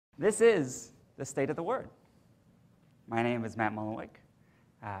This is the state of the word. My name is Matt Mullenweg.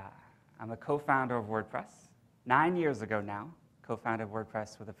 I'm a co-founder of WordPress. 9 years ago now, co-founded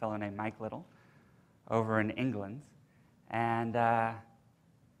WordPress with a fellow named Mike Little over in England, and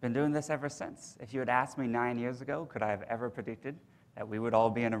been doing this ever since. If you had asked me 9 years ago, could I have ever predicted that we would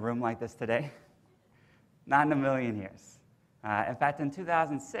all be in a room like this today? Not in a million years. In fact, in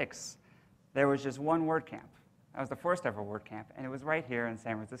 2006, there was just one WordCamp. That was the first ever WordCamp, and it was right here in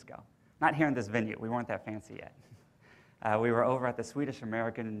San Francisco. Not here in this venue. We weren't that fancy yet. We were over at the Swedish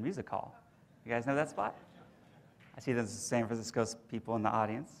American Music Hall. You guys know that spot? I see there's San Francisco people in the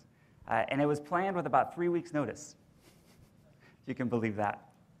audience. And it was planned with about 3 weeks' notice, if you can believe that.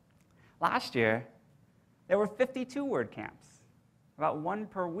 Last year, there were 52 WordCamps, about one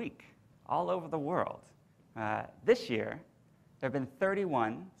per week, all over the world. This year, there have been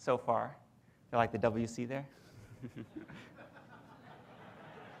 31 so far. You like the WC there?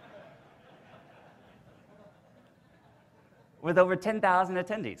 With over 10,000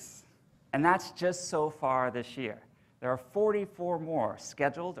 attendees. And that's just so far this year. There are 44 more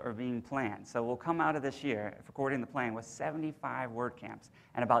scheduled or being planned. So we'll come out of this year, if according to the plan, with 75 WordCamps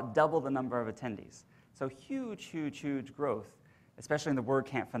and about double the number of attendees. So huge, huge, huge growth, especially in the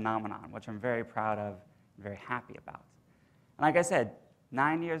WordCamp phenomenon, which I'm very proud of and very happy about. And like I said,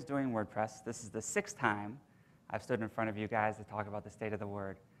 9 years doing WordPress. This is the 6th time I've stood in front of you guys to talk about the state of the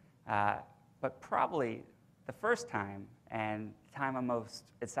word. But probably the first time and the time I'm most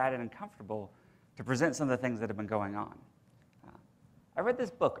excited and comfortable to present some of the things that have been going on. I read this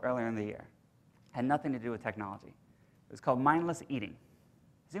book earlier in the year. It had nothing to do with technology. It was called Mindless Eating.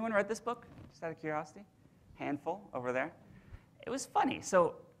 Has anyone read this book, just out of curiosity? Handful over there. It was funny.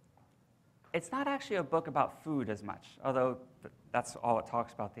 So it's not actually a book about food as much, although that's all it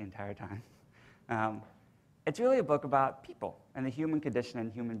talks about the entire time. It's really a book about people and the human condition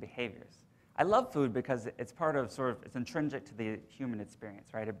and human behaviors. I love food because it's part of it's intrinsic to the human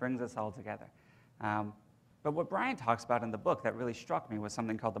experience, right? It brings us all together. But what Brian talks about in the book that really struck me was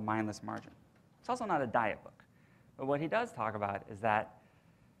something called the mindless margin. It's also not a diet book. But what he does talk about is that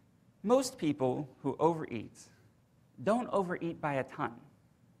most people who overeat don't overeat by a ton.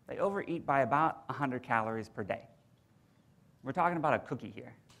 They overeat by about 100 calories per day. We're talking about a cookie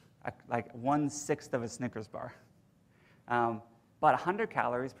here, like 1/6 of a Snickers bar. But 100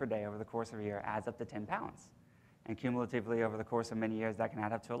 calories per day over the course of a year adds up to 10 pounds. And cumulatively over the course of many years, that can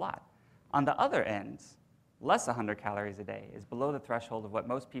add up to a lot. On the other end, less 100 calories a day is below the threshold of what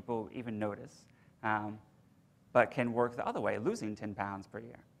most people even notice, but can work the other way, losing 10 pounds per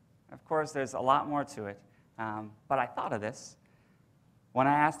year. Of course, there's a lot more to it, but I thought of this when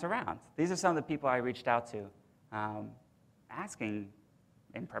I asked around. These are some of the people I reached out to, asking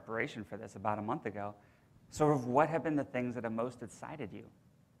in preparation for this about a month ago, sort of what have been the things that have most excited you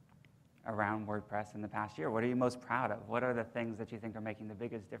around WordPress in the past year? What are you most proud of? What are the things that you think are making the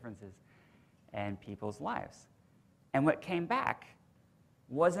biggest differences in people's lives? And what came back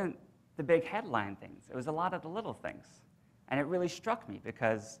wasn't the big headline things. It was a lot of the little things. And it really struck me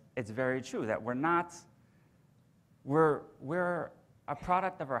because it's very true that we're a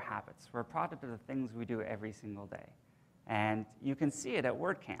product of our habits. We're a product of the things we do every single day. And you can see it at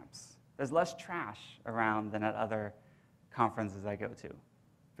WordCamps. There's less trash around than at other conferences I go to,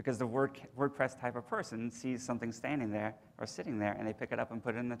 because the WordPress type of person sees something standing there or sitting there, and they pick it up and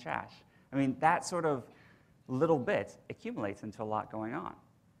put it in the trash. I mean, that sort of little bit accumulates into a lot going on.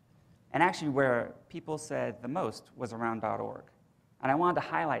 And actually, where people said the most was around .org. And I wanted to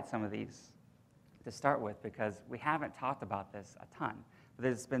highlight some of these to start with, because we haven't talked about this a ton. But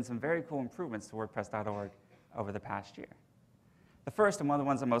there's been some very cool improvements to WordPress.org over the past year. The first, and one of the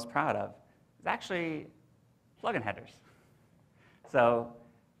ones I'm most proud of, is actually plugin headers. So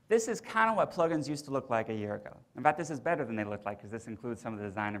this is kind of what plugins used to look like a year ago. In fact, this is better than they looked like, because this includes some of the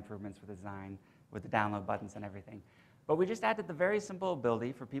design improvements with design, with the download buttons and everything. But we just added the very simple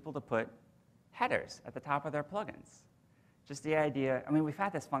ability for people to put headers at the top of their plugins. Just the idea, I mean, we've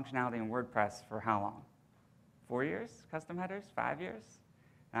had this functionality in WordPress for how long? 4 years, custom headers, 5 years?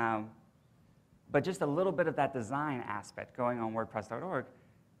 But just a little bit of that design aspect going on WordPress.org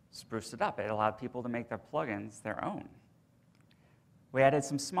spruced it up. It allowed people to make their plugins their own. We added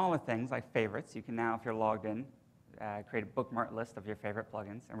some smaller things like favorites. You can now, if you're logged in, create a bookmark list of your favorite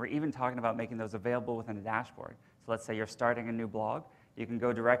plugins. And we're even talking about making those available within a dashboard. So let's say you're starting a new blog. You can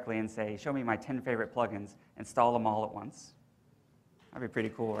go directly and say, show me my 10 favorite plugins, install them all at once. That'd be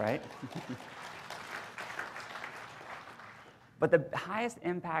pretty cool, right? But the highest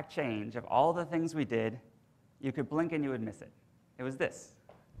impact change of all the things we did, you could blink and you would miss it. It was this.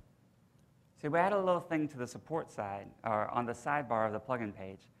 So we added a little thing to the support side, or on the sidebar of the plugin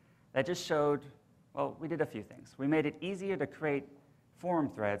page, that just showed, well, we did a few things. We made it easier to create forum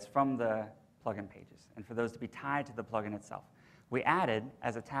threads from the plugin pages and for those to be tied to the plugin itself. We added,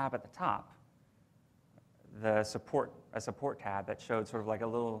 as a tab at the top, a support tab that showed sort of like a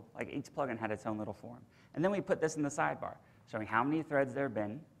little, like each plugin had its own little forum. And then we put this in the sidebar, showing how many threads there have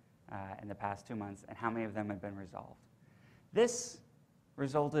been in the past 2 months and how many of them have been resolved. This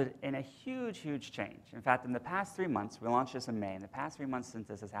resulted in a huge, huge change. In fact, in the past 3 months, we launched this in May, in the past 3 months since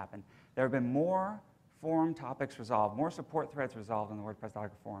this has happened, there have been more forum topics resolved, more support threads resolved in the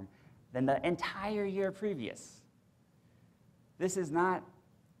WordPress.org forum than the entire year previous. This is not,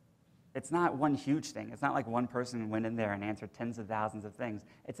 it's not one huge thing. It's not like one person went in there and answered tens of thousands of things.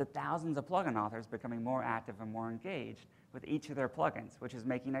 It's the thousands of plugin authors becoming more active and more engaged with each of their plugins, which is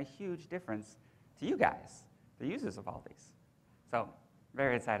making a huge difference to you guys, the users of all these. So,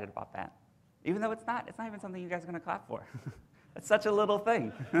 very excited about that. Even though it's not even something you guys are going to clap for. It's such a little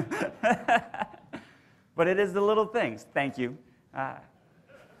thing. But it is the little things. Thank you.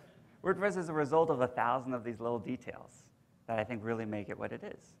 WordPress is a result of 1,000 of these little details that I think really make it what it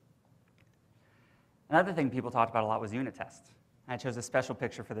is. Another thing people talked about a lot was unit tests. I chose a special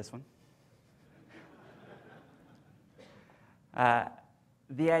picture for this one.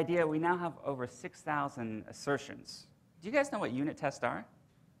 The idea, we now have over 6,000 assertions. Do you guys know what unit tests are?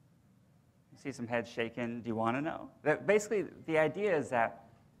 You see some heads shaking. Do you want to know? Basically, the idea is that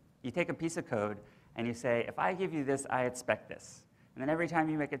you take a piece of code and you say, if I give you this, I expect this. And then every time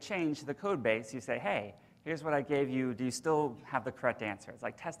you make a change to the code base, you say, hey, here's what I gave you. Do you still have the correct answer? It's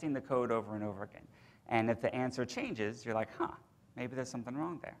like testing the code over and over again. And if the answer changes, you're like, huh, maybe there's something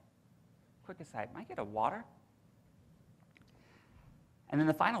wrong there. Quick aside, might I get a water? And then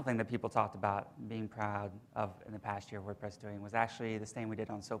the final thing that people talked about being proud of in the past year WordPress doing was actually this thing we did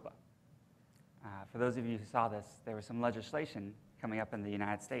on SOPA. For those of you who saw this, there was some legislation coming up in the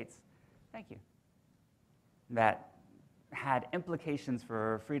United States, thank you, that had implications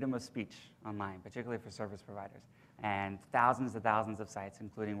for freedom of speech online, particularly for service providers. And thousands of sites,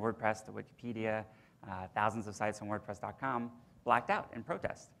 including WordPress, the Wikipedia, thousands of sites on WordPress.com, blacked out in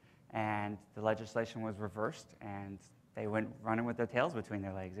protest. And the legislation was reversed, and they went running with their tails between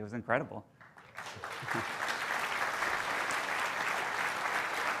their legs. It was incredible.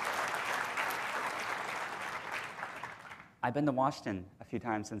 I've been to Washington a few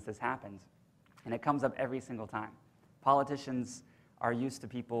times since this happened, and it comes up every single time. Politicians are used to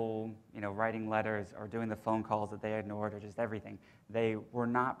people, writing letters or doing the phone calls that they ignored or just everything. They were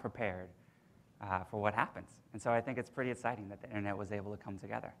not prepared for what happens. And so I think it's pretty exciting that the internet was able to come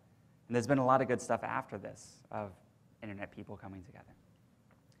together. And there's been a lot of good stuff after this of internet people coming together.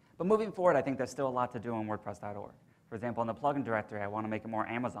 But moving forward, I think there's still a lot to do on WordPress.org. For example, in the plugin directory, I want to make it more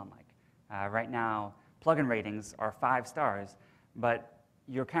Amazon-like. Right now, plugin ratings are 5 stars, but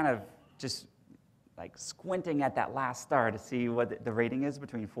you're kind of just like squinting at that last star to see what the rating is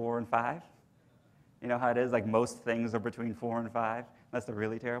between 4 and 5. You know how it is? Like most things are between 4 and 5, unless they're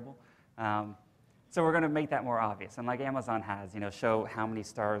really terrible. So we're going to make that more obvious. And like Amazon has, show how many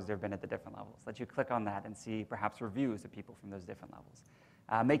stars there have been at the different levels. Let you click on that and see perhaps reviews of people from those different levels.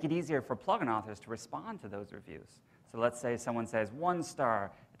 Make it easier for plugin authors to respond to those reviews. So let's say someone says, 1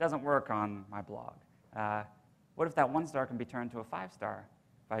 star, it doesn't work on my blog. What if that 1 star can be turned to a 5-star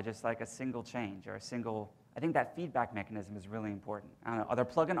by just like a single change or a single, I think that feedback mechanism is really important. I don't know, are there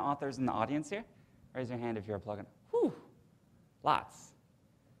plugin authors in the audience here? Raise your hand if you're a plugin. Whew, lots.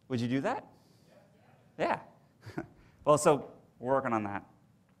 Would you do that? Yeah. Well, so we're working on that.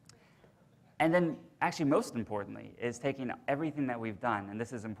 And then, actually, most importantly, is taking everything that we've done, and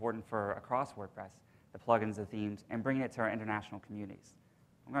this is important for across WordPress, the plugins, the themes, and bringing it to our international communities.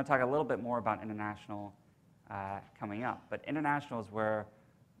 I'm going to talk a little bit more about international coming up, but international is where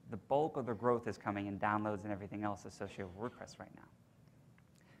the bulk of the growth is coming in downloads and everything else associated with WordPress right now.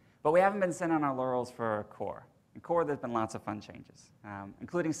 But we haven't been sitting on our laurels for core. In core, there's been lots of fun changes,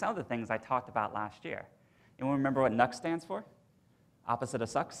 including some of the things I talked about last year. Anyone remember what NUX stands for? Opposite of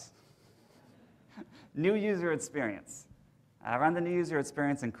sucks? New user experience. Around the new user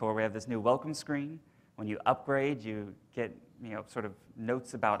experience in core, we have this new welcome screen. When you upgrade, you get sort of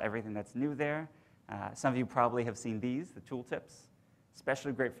notes about everything that's new there. Some of you probably have seen these, the tooltips.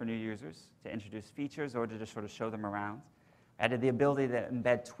 Especially great for new users to introduce features or to just sort of show them around. Added the ability to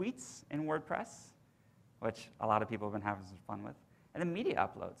embed tweets in WordPress, which a lot of people have been having some fun with. And then media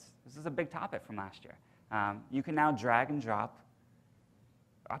uploads. This is a big topic from last year. You can now drag and drop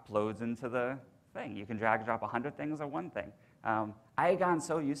uploads into the thing. You can drag and drop 100 things or 1 thing. I had gotten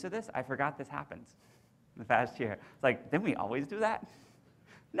so used to this, I forgot this happened the past year. It's like, didn't we always do that?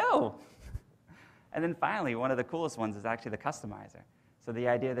 No. And then finally, one of the coolest ones is actually the customizer. So the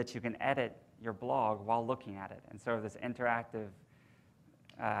idea that you can edit your blog while looking at it, and sort of this interactive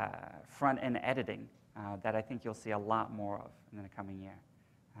front-end editing that I think you'll see a lot more of in the coming year.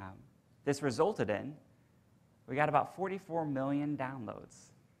 This resulted in, we got about 44 million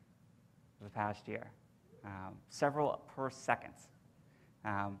downloads the past year, several per second,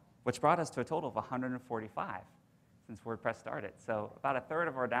 which brought us to a total of 145 since WordPress started. So about a third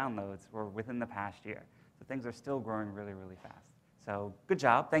of our downloads were within the past year. So things are still growing really, really fast. So good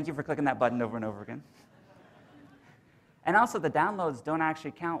job. Thank you for clicking that button over and over again. And also, the downloads don't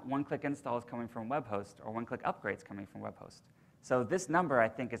actually count one-click installs coming from Webhost or one-click upgrades coming from Webhost. So this number, I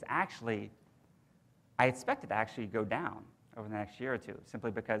think, is actually, I expect it to actually go down over the next year or two,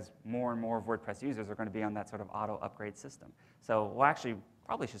 simply because more and more of WordPress users are going to be on that sort of auto-upgrade system. So we'll actually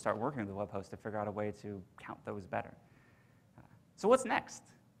probably should start working with Webhost to figure out a way to count those better. So what's next?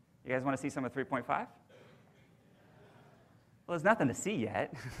 You guys want to see some of 3.5? Well, there's nothing to see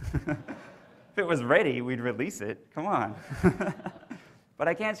yet. If it was ready, we'd release it. Come on. But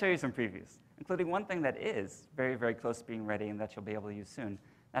I can show you some previews, including one thing that is very, very close to being ready and that you'll be able to use soon.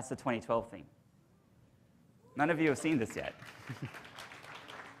 That's the 2012 theme. None of you have seen this yet.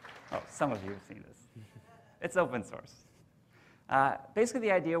 Oh, some of you have seen this. It's open source. Basically,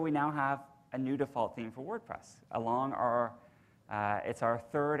 the idea, we now have a new default theme for WordPress. It's our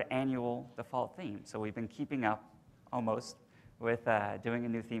third annual default theme. So we've been keeping up, almost, with doing a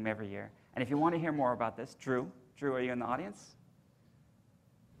new theme every year. And if you want to hear more about this, Drew, are you in the audience?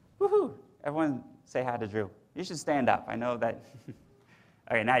 Woohoo! Everyone say hi to Drew. You should stand up. I know that.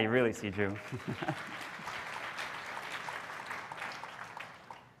 Okay, now you really see Drew.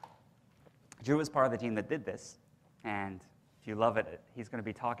 Drew was part of the team that did this, and if you love it, he's going to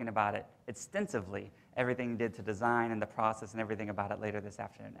be talking about it extensively, everything he did to design and the process and everything about it later this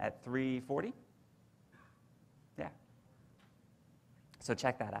afternoon at 3:40? Yeah. So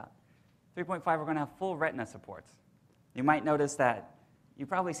check that out. 3.5, we're going to have full Retina support. You might notice that, you've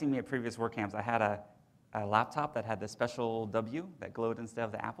probably seen me at previous WordCamps, I had a laptop that had the special W that glowed instead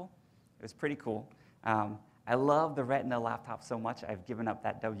of the apple. It was pretty cool. I love the Retina laptop so much, I've given up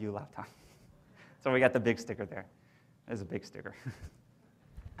that W laptop. So we got the big sticker there. There's a big sticker.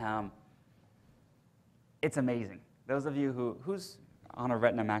 It's amazing. Those of you who's on a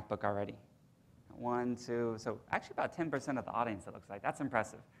Retina MacBook already? 1, 2, so actually about 10% of the audience, it looks like. That's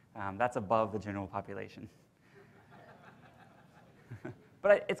impressive. That's above the general population.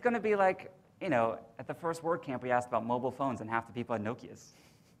 But it's going to be like, you know, at the first WordCamp, we asked about mobile phones, and half the people had Nokias.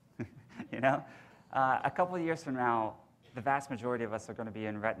 You know? A couple of years from now, the vast majority of us are going to be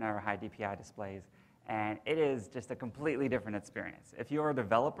in Retina or high DPI displays, and it is just a completely different experience. If you're a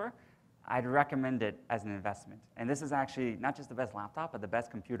developer, I'd recommend it as an investment. And this is actually not just the best laptop, but the best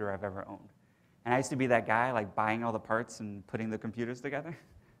computer I've ever owned. And I used to be that guy, like buying all the parts and putting the computers together.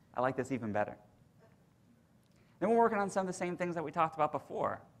 I like this even better. Then we're working on some of the same things that we talked about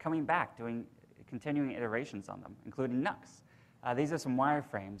before, coming back, doing continuing iterations on them, including Nux. These are some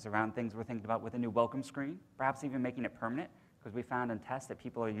wireframes around things we're thinking about with a new welcome screen, perhaps even making it permanent, because we found in tests that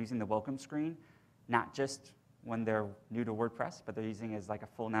people are using the welcome screen not just when they're new to WordPress, but they're using it as like a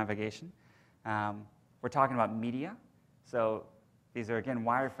full navigation. We're talking about media. So these are, again,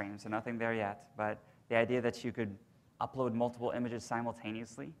 wireframes, so nothing there yet, but the idea that you could upload multiple images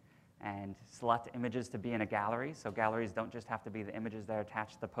simultaneously and select images to be in a gallery, so galleries don't just have to be the images that are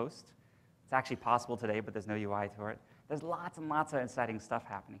attached to the post. It's actually possible today, but there's no UI to it. There's lots and lots of exciting stuff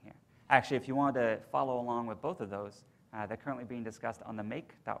happening here. Actually, if you wanted to follow along with both of those, they're currently being discussed on the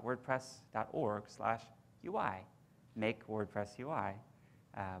make.wordpress.org/UI, Make WordPress UI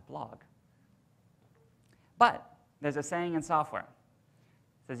blog. But there's a saying in software.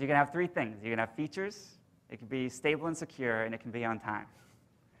 It says you can have three things. You can have features, it can be stable and secure, and it can be on time.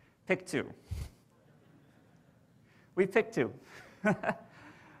 Pick two. We picked two.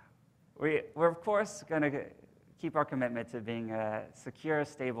 We're, of course, going to keep our commitment to being a secure,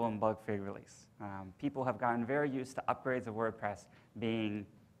 stable, and bug-free release. People have gotten very used to upgrades of WordPress being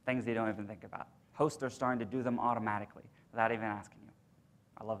things they don't even think about. Hosts are starting to do them automatically without even asking you.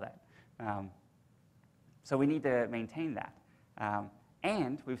 I love that. So we need to maintain that.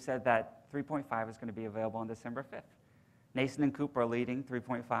 And we've said that 3.5 is going to be available on December 5th. Nason and Coop are leading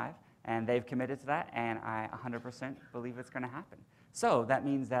 3.5, and they've committed to that, and I 100% believe it's going to happen. So that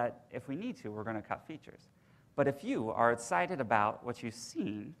means that if we need to, we're going to cut features. But if you are excited about what you've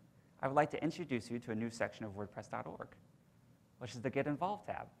seen, I would like to introduce you to a new section of WordPress.org, which is the Get Involved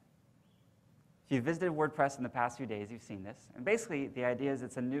tab. If you've visited WordPress in the past few days, you've seen this. And basically, the idea is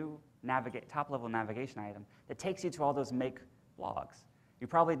it's a new top-level navigation item that takes you to all those make blogs. You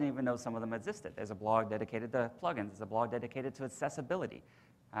probably didn't even know some of them existed. There's a blog dedicated to plugins. There's a blog dedicated to accessibility.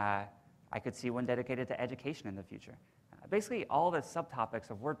 I could see one dedicated to education in the future. Basically, all the subtopics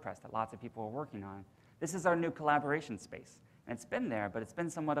of WordPress that lots of people are working on. This is our new collaboration space. And it's been there, but it's been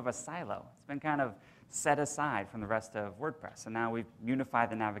somewhat of a silo. It's been kind of set aside from the rest of WordPress. And now we've unified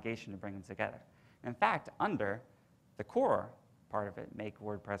the navigation to bring them together. In fact, under the core part of it, Make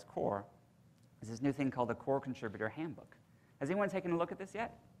WordPress Core, is this new thing called the Core Contributor Handbook. Has anyone taken a look at this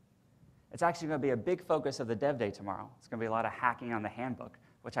yet? It's actually going to be a big focus of the Dev Day tomorrow. It's going to be a lot of hacking on the handbook,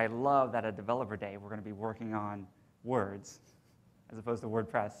 which I love that at Developer Day we're going to be working on words as opposed to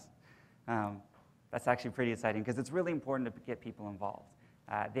WordPress. That's actually pretty exciting because it's really important to get people involved.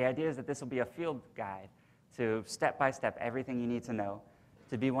 The idea is that this will be a field guide to step-by-step everything you need to know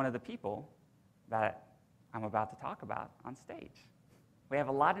to be one of the people that I'm about to talk about on stage. We have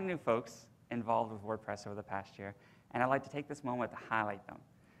a lot of new folks involved with WordPress over the past year, and I'd like to take this moment to highlight them.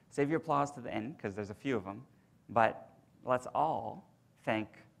 Save your applause to the end, because there's a few of them, but let's all thank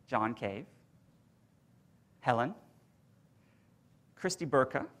John Cave, Helen, Christy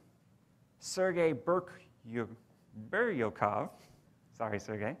Burka, Sergey Buryokov, sorry,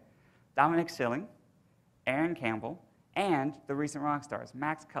 Sergey, Dominic Schilling, Aaron Campbell, and the recent rock stars,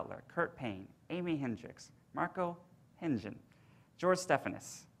 Max Cutler, Kurt Payne, Amy Hendricks, Marco Hingen, George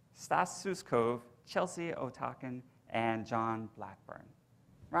Stephanus, Stas Suskov, Chelsea Otakin, and John Blackburn.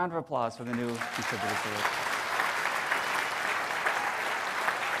 Round of applause for the new contributors to it.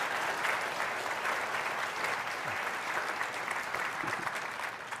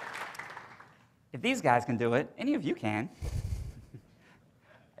 If these guys can do it, any of you can.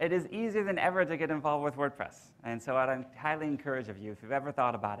 It is easier than ever to get involved with WordPress. And so I'd highly encourage of you, if you've ever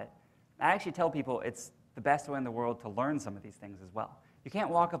thought about it, I actually tell people it's the best way in the world to learn some of these things as well. You can't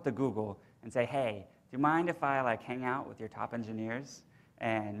walk up to Google and say, hey, do you mind if I hang out with your top engineers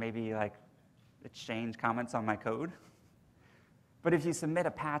and maybe exchange comments on my code? But if you submit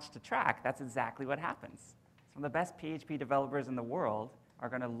a patch to track, that's exactly what happens. Some of the best PHP developers in the world are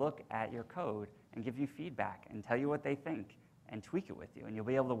going to look at your code and give you feedback and tell you what they think and tweak it with you, and you'll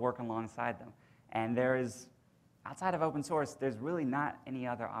be able to work alongside them. And there is, outside of open source, there's really not any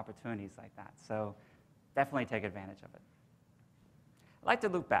other opportunities like that. So definitely take advantage of it. I'd like to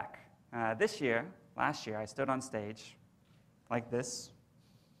look back. Last year, I stood on stage like this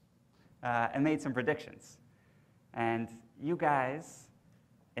and made some predictions. And you guys,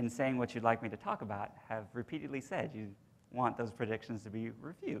 in saying what you'd like me to talk about, have repeatedly said you want those predictions to be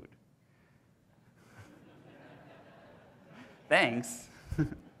reviewed. Thanks.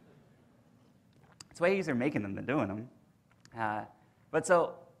 It's way easier making them than doing them. We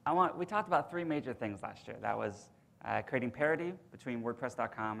talked about three major things last year. That was creating parity between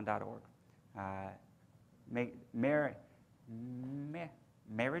WordPress.com and .org.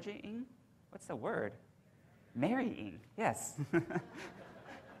 Marrying? What's the word? Marrying, yes.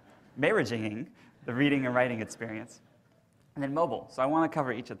 Marrying the reading and writing experience. And then mobile. So I want to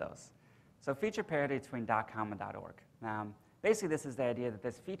cover each of those. So feature parity between .com and .org. Basically, this is the idea that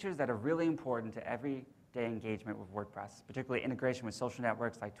there's features that are really important to everyday engagement with WordPress, particularly integration with social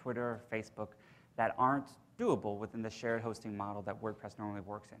networks like Twitter, Facebook, that aren't doable within the shared hosting model that WordPress normally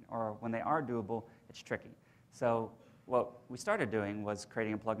works in. Or when they are doable, it's tricky. So what we started doing was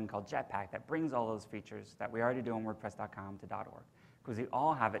creating a plugin called Jetpack that brings all those features that we already do on WordPress.com to .org. Because we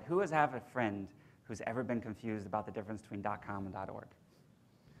all have it. Who has had a friend who's ever been confused about the difference between .com and .org?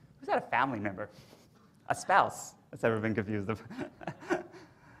 Who's had a family member? A spouse that's ever been confused.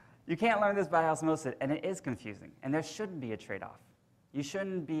 You can't learn this by osmosis, and it is confusing. And there shouldn't be a trade-off. You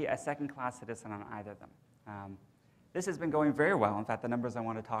shouldn't be a second-class citizen on either of them. This has been going very well. In fact, the numbers I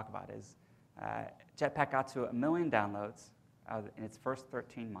want to talk about is Jetpack got to 1 million downloads in its first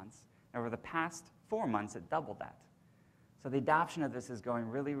 13 months. And over the past 4 months, it doubled that. So the adoption of this is going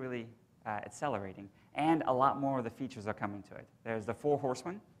really, really accelerating. And a lot more of the features are coming to it. There's the 4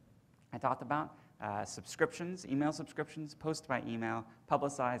 horsemen I talked about. Subscriptions, email subscriptions, post by email,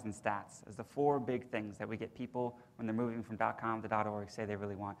 publicize, and stats as the 4 big things that we get people when they're moving from .com to .org say they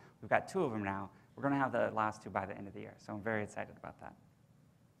really want. We've got 2 of them now. We're going to have the last 2 by the end of the year, so I'm very excited about that.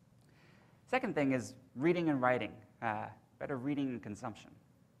 Second thing is reading and writing, better reading and consumption.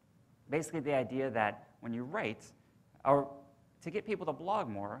 Basically the idea that when you write, or to get people to blog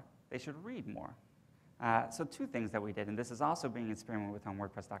more, they should read more. So 2 things that we did, and this is also being experimented with on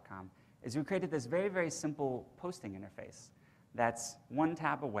WordPress.com, is we created this very, very simple posting interface that's 1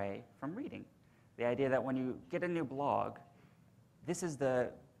 tab away from reading. The idea that when you get a new blog, this is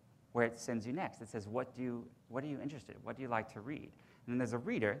where it sends you next. It says, what are you interested in? What do you like to read? And then there's a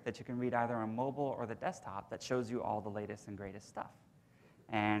reader that you can read either on mobile or the desktop that shows you all the latest and greatest stuff.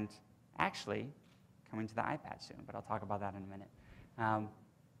 and actually coming to the iPad soon, but I'll talk about that in a minute.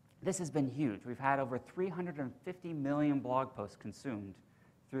 This has been huge. We've had over 350 million blog posts consumed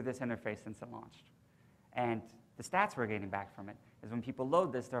through this interface since it launched. And the stats we're getting back from it is when people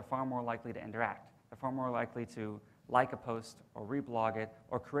load this, they're far more likely to interact. They're far more likely to like a post or reblog it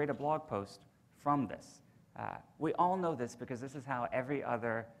or create a blog post from this. We all know this because this is how every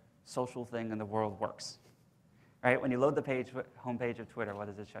other social thing in the world works. Right? When you load the homepage of Twitter, what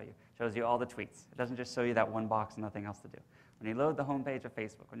does it show you? It shows you all the tweets. It doesn't just show you that one box and nothing else to do. When you load the homepage of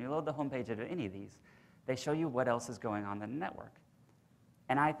Facebook, when you load the homepage of any of these, they show you what else is going on in the network.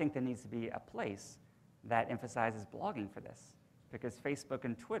 And I think there needs to be a place that emphasizes blogging for this, because Facebook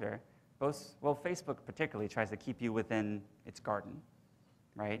and Twitter, Facebook particularly tries to keep you within its garden,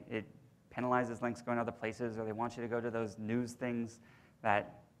 right? It penalizes links going other places, or they want you to go to those news things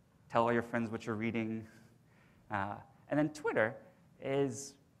that tell all your friends what you're reading. And then Twitter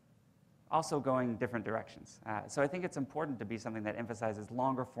is also going different directions. So I think it's important to be something that emphasizes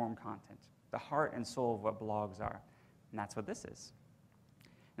longer form content, the heart and soul of what blogs are. And that's what this is.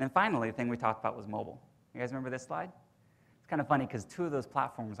 And then finally, the thing we talked about was mobile. You guys remember this slide? It's kind of funny because 2 of those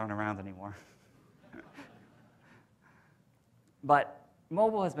platforms aren't around anymore. But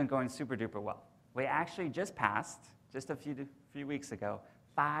mobile has been going super duper well. We actually just passed, just a few weeks ago,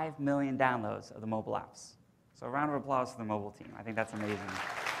 5 million downloads of the mobile apps. So a round of applause for the mobile team. I think that's amazing.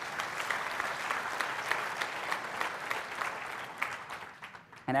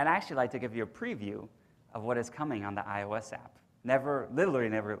 And I'd actually like to give you a preview of what is coming on the iOS app. Literally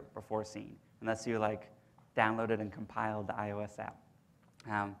never before seen, unless you downloaded and compiled the iOS app.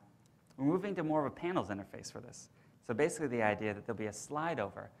 We're moving to more of a panels interface for this. So basically the idea that there'll be a slide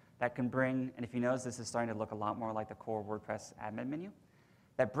over that can bring, and if you notice, this is starting to look a lot more like the core WordPress admin menu,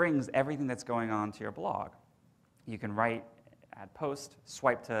 that brings everything that's going on to your blog. You can write, add post,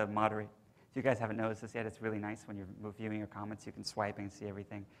 swipe to moderate. If you guys haven't noticed this yet, it's really nice when you're reviewing your comments, you can swipe and see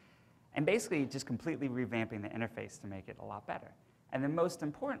everything. And basically just completely revamping the interface to make it a lot better. And then most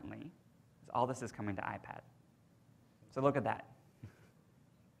importantly, is all this is coming to iPad. So look at that.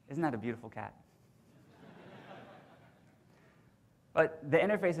 Isn't that a beautiful cat? But the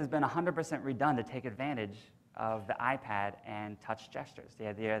interface has been 100% redone to take advantage of the iPad and touch gestures. The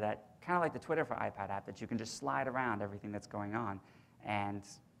idea that, kind of like the Twitter for iPad app, that you can just slide around everything that's going on and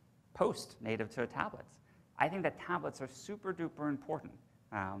post native to tablets. I think that tablets are super duper important.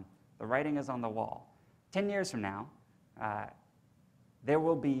 The writing is on the wall. 10 years from now, there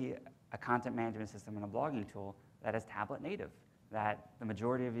will be a content management system and a blogging tool that is tablet native, that the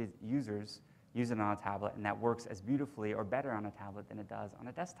majority of users use it on a tablet, and that works as beautifully or better on a tablet than it does on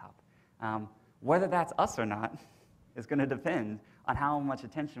a desktop. Whether that's us or not is going to depend on how much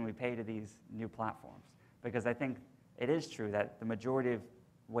attention we pay to these new platforms. Because I think it is true that the majority of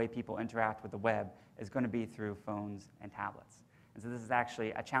way people interact with the web is going to be through phones and tablets. And so this is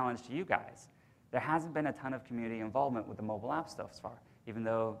actually a challenge to you guys. There hasn't been a ton of community involvement with the mobile apps thus far, even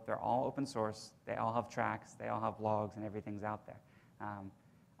though they're all open source, they all have tracks, they all have blogs, and everything's out there.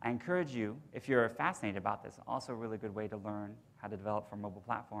 I encourage you, if you're fascinated about this, also a really good way to learn how to develop for a mobile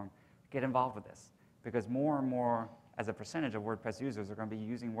platform, get involved with this. Because more and more, as a percentage of WordPress users, are going to be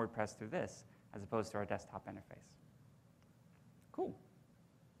using WordPress through this, as opposed to our desktop interface. Cool.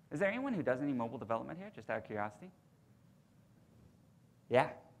 Is there anyone who does any mobile development here, just out of curiosity? Yeah,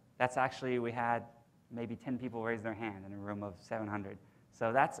 that's actually, we had maybe 10 people raise their hand in a room of 700.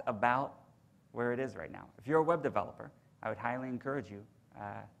 So that's about where it is right now. If you're a web developer, I would highly encourage you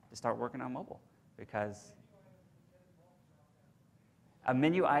to start working on mobile, because a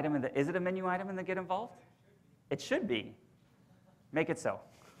menu item is it a menu item in the Get Involved? It should be. Make it so.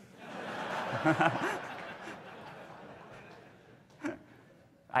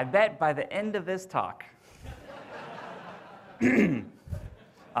 I bet by the end of this talk,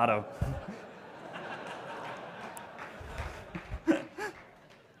 Otto.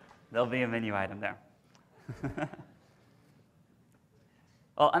 There'll be a menu item there.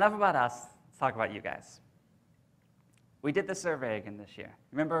 Well, enough about us. Let's talk about you guys. We did the survey again this year.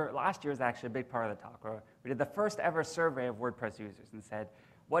 Remember, last year was actually a big part of the talk, where we did the first ever survey of WordPress users and said,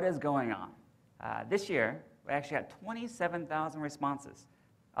 what is going on? This year, we actually got 27,000 responses,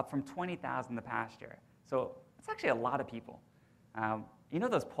 up from 20,000 the past year. So it's actually a lot of people. You know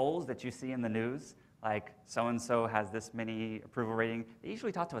those polls that you see in the news, like so-and-so has this many approval rating? They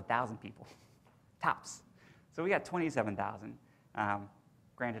usually talk to 1,000 people, tops. So we got 27,000.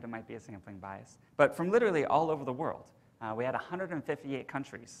 Granted, it might be a sampling bias. But from literally all over the world. We had 158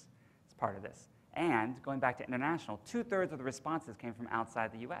 countries as part of this. And going back to international, 2/3 of the responses came from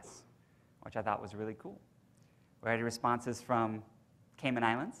outside the US, which I thought was really cool. We had responses from Cayman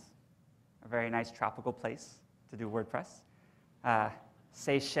Islands, a very nice tropical place to do WordPress.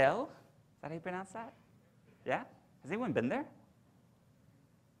 Seychelles, is that how you pronounce that? Yeah? Has anyone been there?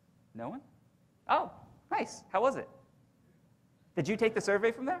 No one? Oh, nice. How was it? Did you take the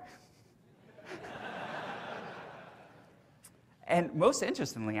survey from there? And most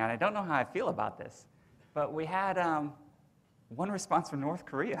interestingly, and I don't know how I feel about this, but we had one response from North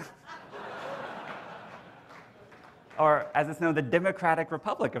Korea. Or, as it's known, the Democratic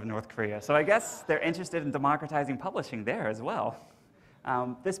Republic of North Korea. So I guess they're interested in democratizing publishing there as well.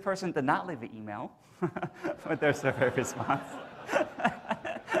 This person did not leave an email with their survey response.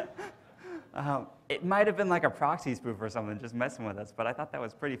 It might have been like a proxy spoof or something, just messing with us, but I thought that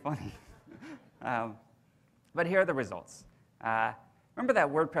was pretty funny. But here are the results. Remember that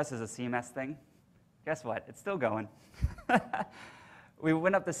WordPress is a CMS thing? Guess what? It's still going. We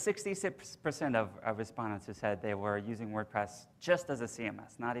went up to 66% of respondents who said they were using WordPress just as a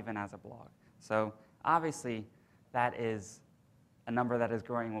CMS, not even as a blog. So obviously, that is a number that is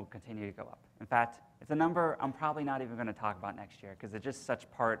growing and will continue to go up. In fact, it's a number I'm probably not even going to talk about next year because it's just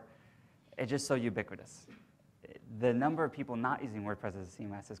it's just so ubiquitous. The number of people not using WordPress as a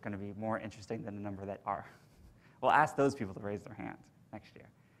CMS is going to be more interesting than the number that are. We'll ask those people to raise their hand next year.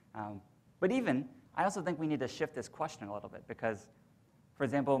 But I also think we need to shift this question a little bit because, for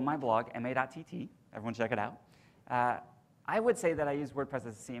example, my blog, ma.tt, everyone check it out, I would say that I use WordPress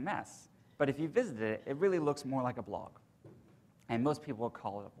as a CMS, but if you visit it, it really looks more like a blog. And most people will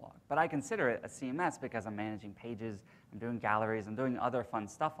call it a blog. But I consider it a CMS because I'm managing pages, I'm doing galleries, I'm doing other fun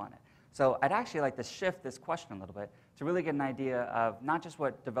stuff on it. So I'd actually like to shift this question a little bit to really get an idea of not just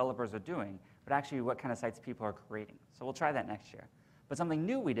what developers are doing, but actually what kind of sites people are creating. So we'll try that next year. But something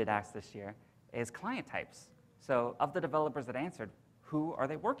new we did ask this year is client types. So of the developers that answered, who are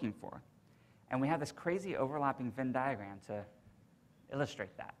they working for? And we have this crazy overlapping Venn diagram to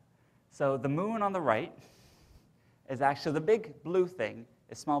illustrate that. So the moon on the right is actually, the big blue thing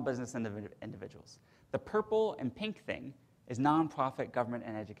is small business individuals. The purple and pink thing is nonprofit, government,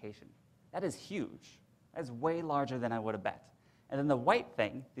 and education. That is huge. That is way larger than I would have bet. And then the white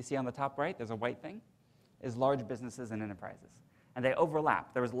thing, you see on the top right, there's a white thing, is large businesses and enterprises. And they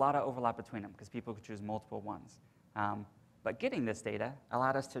overlap. There was a lot of overlap between them because people could choose multiple ones. But getting this data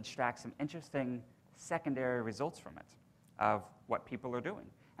allowed us to extract some interesting secondary results from it of what people are doing.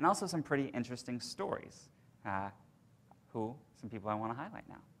 And also some pretty interesting stories, some people I want to highlight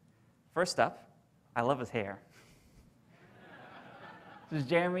now. First up, I love his hair. This is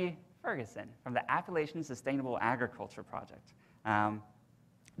Jeremy Ferguson from the Appalachian Sustainable Agriculture Project.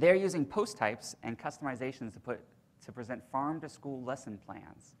 They're using post types and customizations to present farm-to-school lesson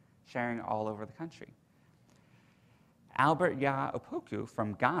plans, sharing all over the country. Albert Ya Opoku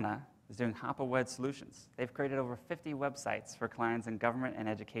from Ghana is doing Hopawed Solutions. They've created over 50 websites for clients in government and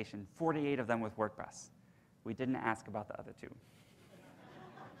education, 48 of them with WordPress. We didn't ask about the other 2.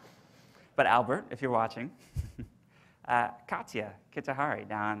 But Albert, if you're watching, Katya Kitahari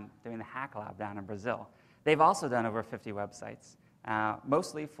doing the Hack Lab down in Brazil. They've also done over 50 websites,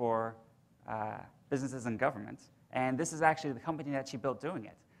 mostly for businesses and government. And this is actually the company that she built doing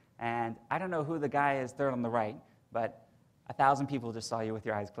it. And I don't know who the guy is third on the right, but 1,000 people just saw you with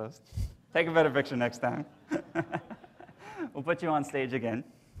your eyes closed. Take a better picture next time. We'll put you on stage again.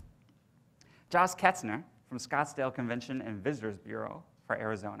 Josh Ketzner from Scottsdale Convention and Visitors Bureau for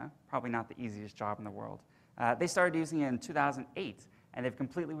Arizona, probably not the easiest job in the world. They started using it in 2008, and they've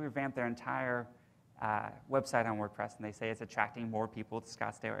completely revamped their entire website on WordPress, and they say it's attracting more people to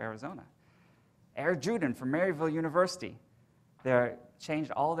Scottsdale, Arizona. Eric Juden from Maryville University, they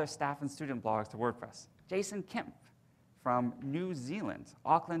changed all their staff and student blogs to WordPress. Jason Kemp from New Zealand,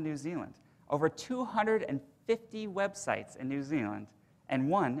 Auckland, New Zealand, over 250 websites in New Zealand and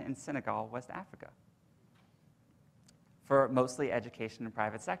one in Senegal, West Africa, for mostly education and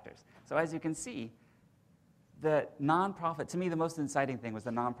private sectors. So as you can see, the nonprofit, to me, the most inciting thing was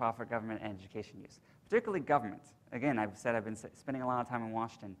the nonprofit, government, and education use, particularly government. Again, I've said I've been spending a lot of time in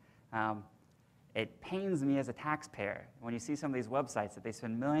Washington. It pains me as a taxpayer when you see some of these websites that they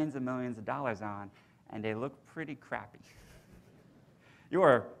spend millions and millions of dollars on, and they look pretty crappy. You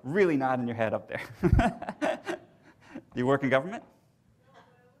are really nodding your head up there. Do you work in government?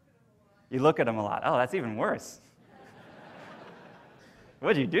 You look at them a lot. Oh, that's even worse.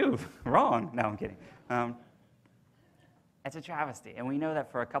 What'd you do wrong? No, I'm kidding. It's a travesty, and we know that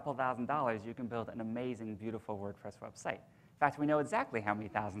for a couple $1,000s, you can build an amazing, beautiful WordPress website. In fact, we know exactly how many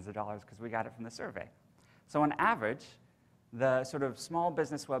thousands of dollars because we got it from the survey. So on average, the sort of small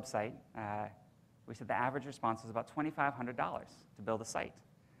business website, we said the average response was about $2,500 to build a site.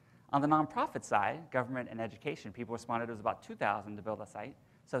 On the nonprofit side, government and education, people responded it was about $2,000 to build a site.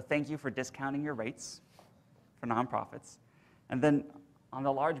 So thank you for discounting your rates for nonprofits. And then on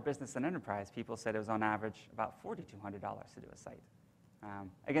the large business and enterprise, people said it was on average about $4,200 to do a site.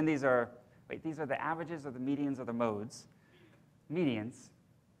 Again, these are the averages or the medians or the modes. Medians.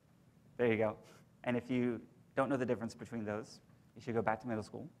 There you go. And if you don't know the difference between those, you should go back to middle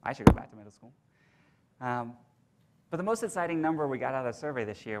school. I should go back to middle school. But the most exciting number we got out of the survey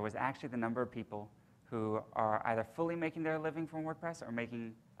this year was actually the number of people who are either fully making their living from WordPress or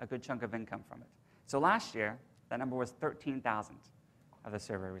making a good chunk of income from it. So last year, that number was 13,000 of the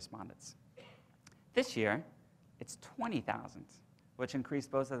survey respondents. This year, it's 20,000, which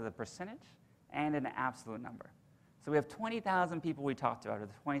increased both as a percentage and an absolute number. So we have 20,000 people we talked to out of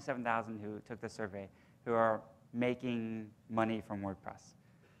the 27,000 who took the survey who are making money from WordPress.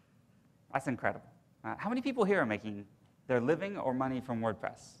 That's incredible. How many people here are making their living or money from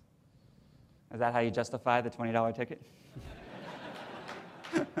WordPress? Is that how you justify the $20 ticket?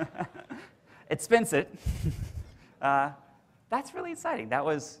 It spins it. That's really exciting. That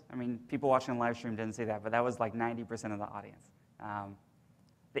was, I mean, people watching the live stream didn't see that, but that was like 90% of the audience.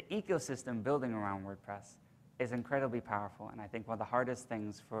 The ecosystem building around WordPress is incredibly powerful, and I think one of the hardest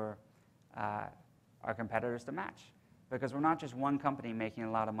things for our competitors to match, because we're not just one company making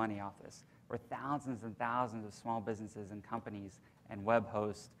a lot of money off this. We're thousands and thousands of small businesses and companies and web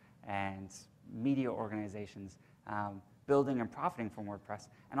hosts and media organizations building and profiting from WordPress,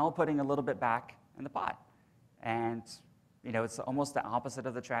 and all putting a little bit back in the pot. And you know, it's almost the opposite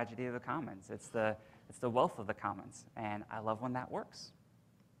of the tragedy of the commons. It's the wealth of the commons, and I love when that works.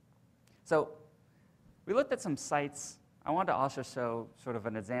 So we looked at some sites. I wanted to also show sort of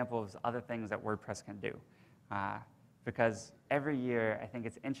an example of other things that WordPress can do. Because every year, I think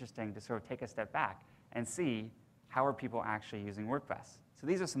it's interesting to sort of take a step back and see how are people actually using WordPress. So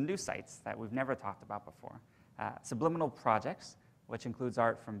these are some new sites that we've never talked about before. Subliminal Projects, which includes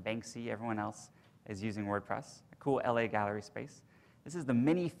art from Banksy. Everyone else is using WordPress. A cool LA gallery space. This is the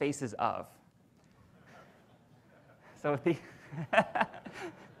many faces of. So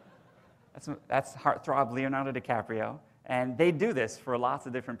that's heartthrob Leonardo DiCaprio. And they do this for lots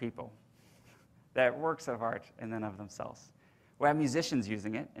of different people. That works of art in and of themselves. We have musicians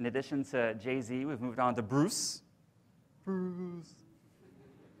using it. In addition to Jay-Z, we've moved on to Bruce. Bruce.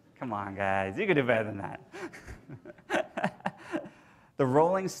 Come on, guys. You can do better than that. The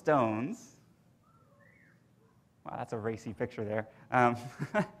Rolling Stones. Wow, that's a racy picture there.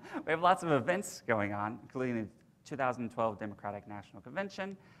 We have lots of events going on, including the 2012 Democratic National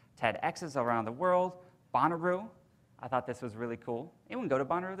Convention, TEDx's around the world, Bonnaroo. I thought this was really cool. Anyone go to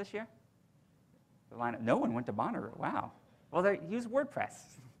Bonnaroo this year? No one went to Bonnaroo. Wow. Well, use WordPress.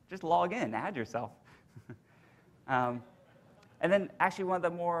 Just log in, add yourself. And then actually one of the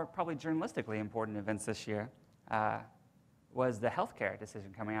more probably journalistically important events this year was the healthcare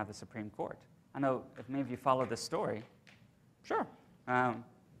decision coming out of the Supreme Court. I know if many of you followed this story, sure.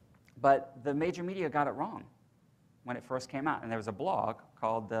 But the major media got it wrong when it first came out. And there was a blog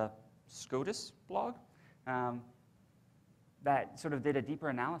called the SCOTUS blog that sort of did a deeper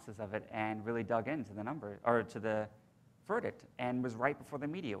analysis of it and really dug into the number, or to the verdict, and was right before the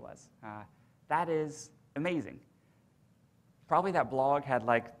media was. That is amazing. Probably that blog had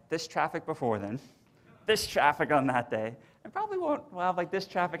like this traffic before then, this traffic on that day, and probably won't have like this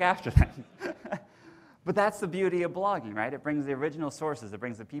traffic after that. But that's the beauty of blogging, right? It brings the original sources. It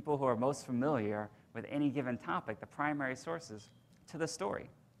brings the people who are most familiar with any given topic, the primary sources, to the story.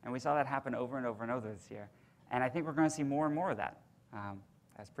 And we saw that happen over and over and over this year. And I think we're going to see more and more of that.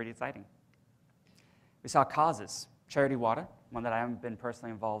 That's pretty exciting. We saw Causes, Charity Water, one that I haven't been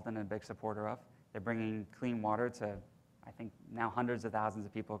personally involved in and a big supporter of. They're bringing clean water to, I think, now hundreds of thousands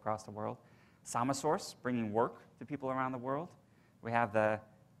of people across the world. Samasource, bringing work to people around the world. We have the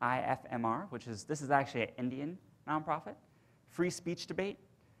IFMR, this is actually an Indian nonprofit. Free Speech Debate,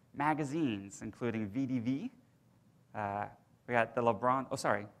 magazines, including VDV. We got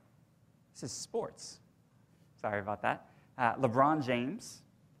the this is sports. Sorry about that. LeBron James,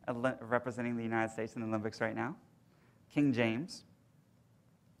 representing the United States in the Olympics right now. King James.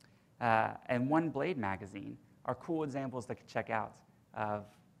 And One Blade magazine are cool examples that you can check out of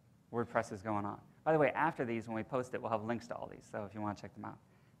WordPress is going on. By the way, after these, when we post it, we'll have links to all these, so if you want to check them out.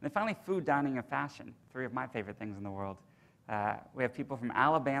 And then finally, food, dining, and fashion, three of my favorite things in the world. We have people from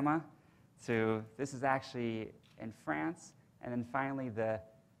Alabama to, this is actually in France, and then finally the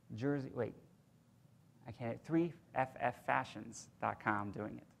Jersey, 3FFFashions.com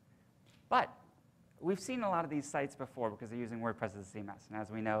doing it. But we've seen a lot of these sites before because they're using WordPress as a CMS. And as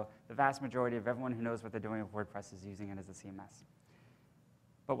we know, the vast majority of everyone who knows what they're doing with WordPress is using it as a CMS.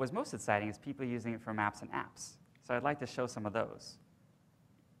 What was most exciting is people using it for maps and apps. So I'd like to show some of those.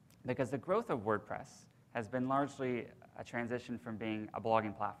 Because the growth of WordPress has been largely a transition from being a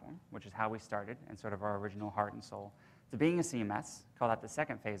blogging platform, which is how we started and sort of our original heart and soul, to being a CMS, call that the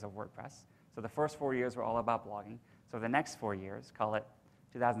second phase of WordPress. So the first 4 years were all about blogging. So the next 4 years, call it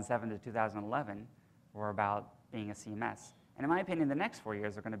 2007 to 2011, were about being a CMS. And in my opinion, the next 4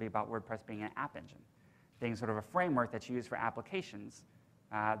 years are going to be about WordPress being an app engine, being sort of a framework that's used for applications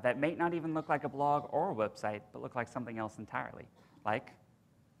that may not even look like a blog or a website, but look like something else entirely, like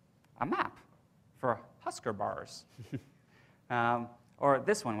a map for Husker bars. Or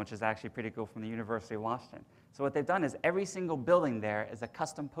this one, which is actually pretty cool, from the University of Washington. So what they've done is every single building there is a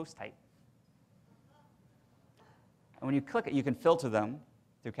custom post type. And when you click it, you can filter them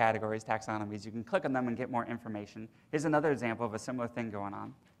through categories, taxonomies. You can click on them and get more information. Here's another example of a similar thing going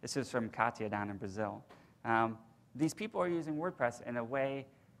on. This is from Katia down in Brazil. These people are using WordPress in a way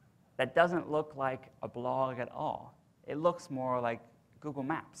that doesn't look like a blog at all. It looks more like Google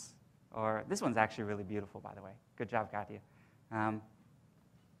Maps. Or this one's actually really beautiful, by the way. Good job, Katia.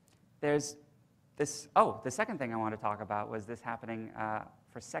 There's this, the second thing I want to talk about was this happening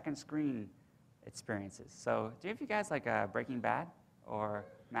for second screen experiences. So do any of you guys like Breaking Bad or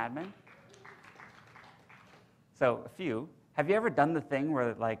Mad Men? So a few. Have you ever done the thing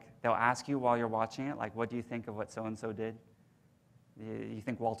where like they'll ask you while you're watching it, like, what do you think of what so-and-so did? You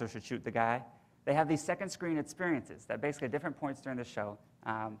think Walter should shoot the guy? They have these second screen experiences that basically at different points during the show.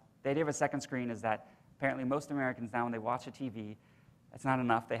 The idea of a second screen is that apparently most Americans now when they watch a TV, it's not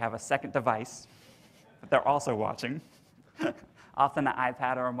enough. They have a second device that they're also watching, often an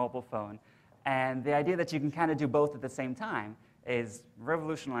iPad or a mobile phone. And the idea that you can kind of do both at the same time is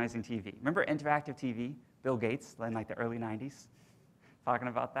revolutionizing TV. Remember interactive TV? Bill Gates in like the early 90s talking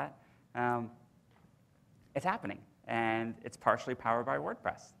about that. It's happening, and it's partially powered by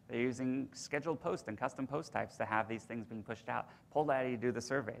WordPress. They're using scheduled post and custom post types to have these things being pushed out. Poldarity to do the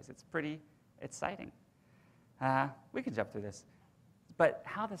surveys. It's pretty exciting. We can jump through this. But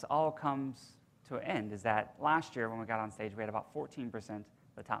how this all comes to an end is that last year when we got on stage, we had about 14% of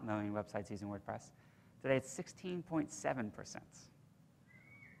the top million websites using WordPress. Today it's 16.7%.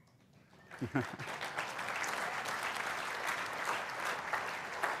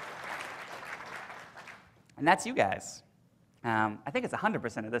 And that's you guys. I think it's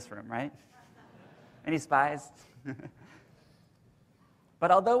 100% of this room, right? Any spies?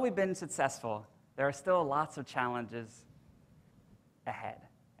 But although we've been successful, there are still lots of challenges ahead.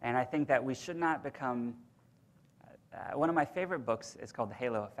 And I think that we should not become... one of my favorite books is called The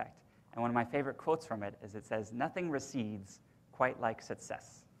Halo Effect. And one of my favorite quotes from it is it says, "Nothing recedes quite like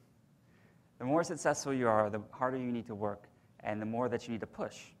success." The more successful you are, the harder you need to work, and the more that you need to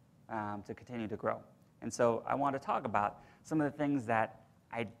push to continue to grow. And so I want to talk about some of the things that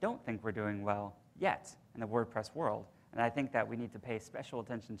I don't think we're doing well yet in the WordPress world, and I think that we need to pay special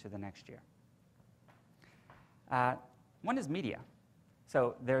attention to the next year. One is media.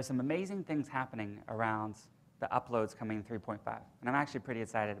 So there's some amazing things happening around the uploads coming in 3.5, and I'm actually pretty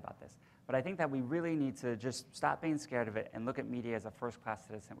excited about this. But I think that we really need to just stop being scared of it and look at media as a first-class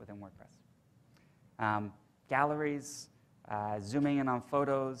citizen within WordPress. Galleries, zooming in on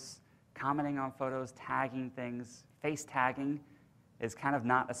photos, commenting on photos, tagging things. Face tagging is kind of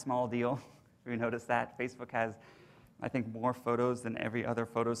not a small deal. Have you noticed that? Facebook has, I think, more photos than every other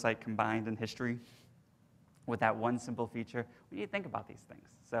photo site combined in history. With that one simple feature, we need to think about these things.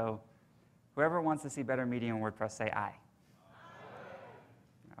 So whoever wants to see better media in WordPress, say aye.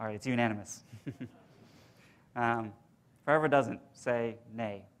 All right, it's unanimous. Whoever doesn't, say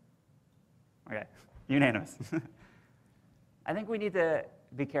nay. Okay, unanimous. I think we need to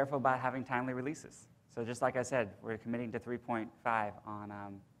be careful about having timely releases. So just like I said, we're committing to 3.5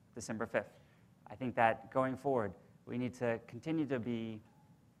 on December 5th. I think that going forward, we need to continue to be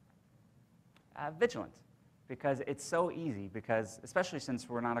vigilant, because it's so easy, because especially since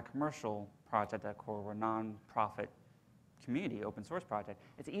we're not a commercial project at core, we're a non-profit community, open source project,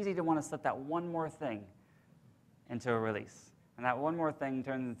 it's easy to want to slip that one more thing into a release. And that one more thing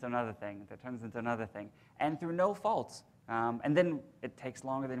turns into another thing, that turns into another thing. And through no fault, and then it takes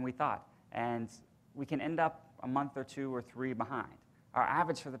longer than we thought. And we can end up a month or 2 or 3 behind. Our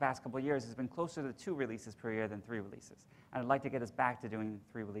average for the past couple of years has been closer to 2 releases per year than 3 releases. And I'd like to get us back to doing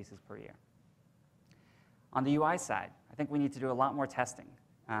 3 releases per year. On the UI side, I think we need to do a lot more testing.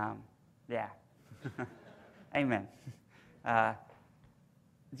 Yeah. Amen.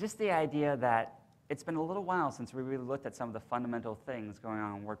 Just the idea that it's been a little while since we really looked at some of the fundamental things going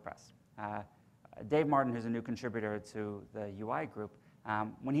on in WordPress. Dave Martin, who's a new contributor to the UI group,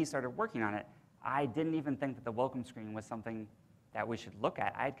 when he started working on it, I didn't even think that the welcome screen was something that we should look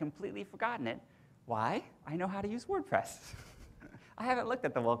at. I had completely forgotten it. Why? I know how to use WordPress. I haven't looked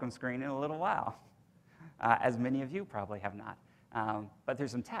at the welcome screen in a little while, as many of you probably have not. But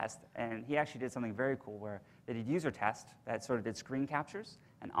there's some tests, and he actually did something very cool where they did user tests that sort of did screen captures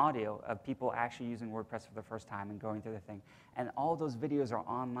and audio of people actually using WordPress for the first time and going through the thing. And all those videos are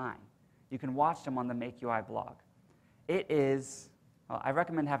online. You can watch them on the Make UI blog. It is, well, I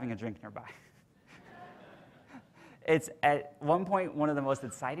recommend having a drink nearby. It's at one point one of the most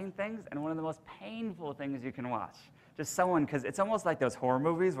exciting things and one of the most painful things you can watch. Just someone, because it's almost like those horror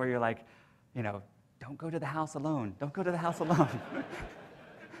movies where you're like, you know, don't go to the house alone. Don't go to the house alone.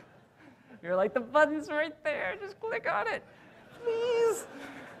 You're like, the button's right there. Just click on it, please.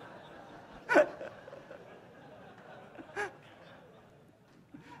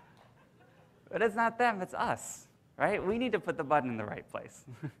 But it's not them, it's us, right? We need to put the button in the right place.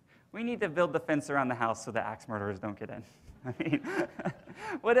 We need to build the fence around the house so the axe murderers don't get in. I mean,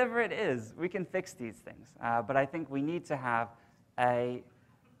 whatever it is, we can fix these things. But I think we need to have a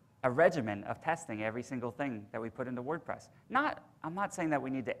regimen of testing every single thing that we put into WordPress. I'm not saying that we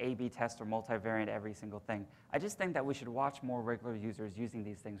need to A/B test or multivariate every single thing. I just think that we should watch more regular users using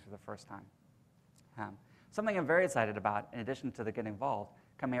these things for the first time. Something I'm very excited about, in addition to the Get Involved,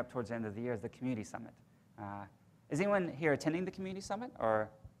 coming up towards the end of the year is the Community Summit. Is anyone here attending the Community Summit? Or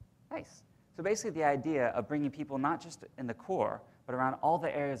nice. So basically the idea of bringing people not just in the core, but around all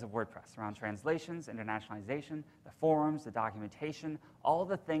the areas of WordPress, around translations, internationalization, the forums, the documentation, all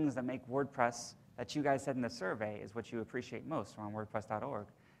the things that make WordPress, that you guys said in the survey is what you appreciate most around WordPress.org,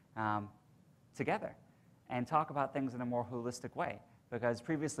 together, and talk about things in a more holistic way. Because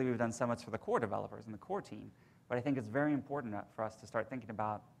previously we've done summits for the core developers and the core team, but I think it's very important for us to start thinking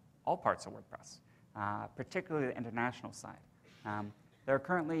about all parts of WordPress, particularly the international side. There are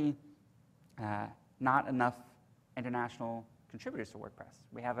currently not enough international contributors to WordPress.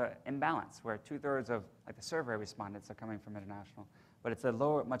 We have an imbalance where 2/3 of the survey respondents are coming from international, but it's a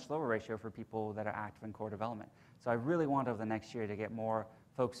much lower ratio for people that are active in core development. So I really want over the next year to get more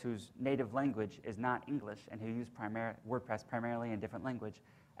folks whose native language is not English and who use WordPress primarily in different language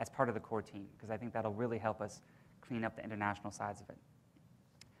as part of the core team, because I think that'll really help us clean up the international sides of it.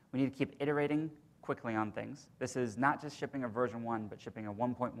 We need to keep iterating quickly on things. This is not just shipping a version 1, but shipping a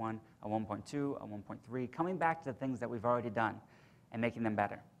 1.1, a 1.2, a 1.3, coming back to the things that we've already done and making them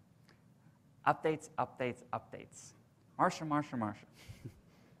better. Updates, updates, updates. Marsha, Marsha, Marsha.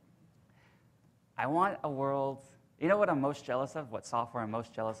 I want a world, you know what I'm most jealous of? What software I'm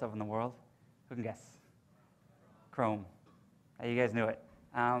most jealous of in the world? Who can guess? Chrome. You guys knew it.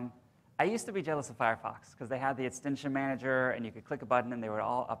 I used to be jealous of Firefox because they had the extension manager and you could click a button and they would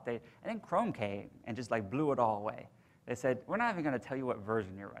all update. And then Chrome came and just blew it all away. They said, we're not even going to tell you what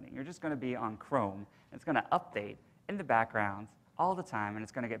version you're running. You're just going to be on Chrome. And it's going to update in the background all the time, and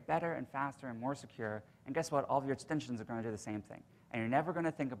it's going to get better and faster and more secure. And guess what? All of your extensions are going to do the same thing. And you're never going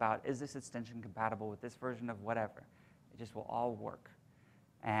to think about, is this extension compatible with this version of whatever? It just will all work.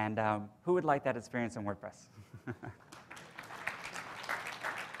 And who would like that experience in WordPress?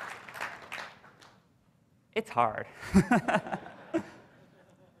 It's hard.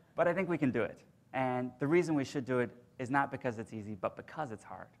 But I think we can do it. And the reason we should do it is not because it's easy, but because it's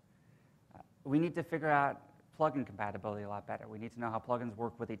hard. We need to figure out plugin compatibility a lot better. We need to know how plugins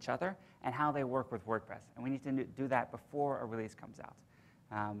work with each other and how they work with WordPress. And we need to do that before a release comes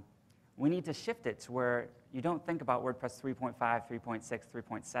out. We need to shift it to where you don't think about WordPress 3.5, 3.6,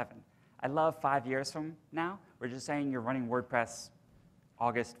 3.7. I love 5 years from now, we're just saying you're running WordPress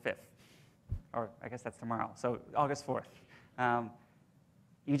August 5th. Or I guess that's tomorrow, so August 4th.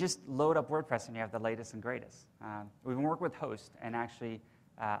 You just load up WordPress and you have the latest and greatest. We've been working with hosts, and actually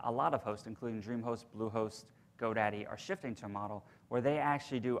a lot of hosts, including DreamHost, Bluehost, GoDaddy, are shifting to a model where they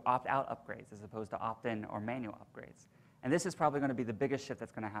actually do opt-out upgrades as opposed to opt-in or manual upgrades. And this is probably going to be the biggest shift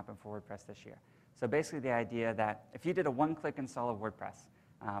that's going to happen for WordPress this year. So basically the idea that if you did a one-click install of WordPress,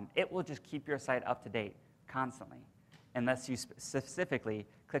 it will just keep your site up to date constantly, unless you specifically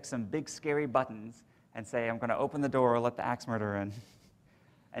click some big scary buttons and say, I'm going to open the door, let the axe murderer in,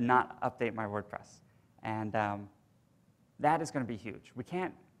 and not update my WordPress. And that is going to be huge. We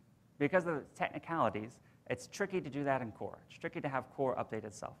can't, because of the technicalities, it's tricky to do that in core. It's tricky to have core update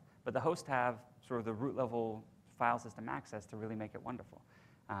itself. But the hosts have sort of the root level file system access to really make it wonderful.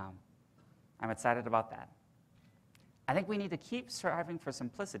 I'm excited about that. I think we need to keep striving for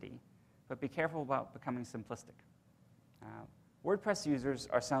simplicity, but be careful about becoming simplistic. WordPress users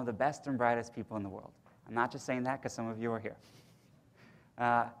are some of the best and brightest people in the world. I'm not just saying that because some of you are here.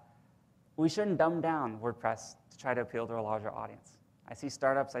 We shouldn't dumb down WordPress to try to appeal to a larger audience. I see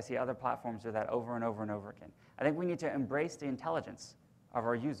startups, I see other platforms do that over and over and over again. I think we need to embrace the intelligence of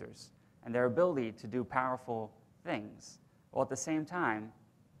our users and their ability to do powerful things, while at the same time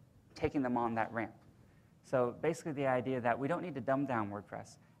taking them on that ramp. So basically the idea that we don't need to dumb down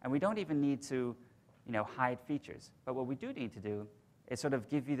WordPress, and we don't even need to hide features. But what we do need to do is sort of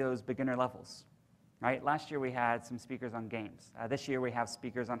give you those beginner levels. Right? Last year we had some speakers on games. This year we have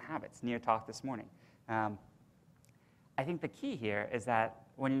speakers on habits. Nia talked this morning. I think the key here is that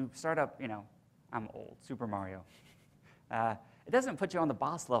when you start up, I'm old, Super Mario. It doesn't put you on the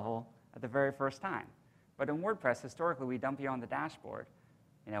boss level at the very first time. But in WordPress, historically, we dump you on the dashboard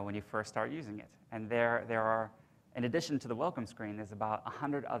when you first start using it. And there are, in addition to the welcome screen, there's about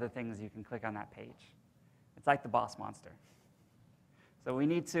 100 other things you can click on that page. It's like the boss monster. So we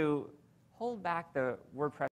need to hold back the WordPress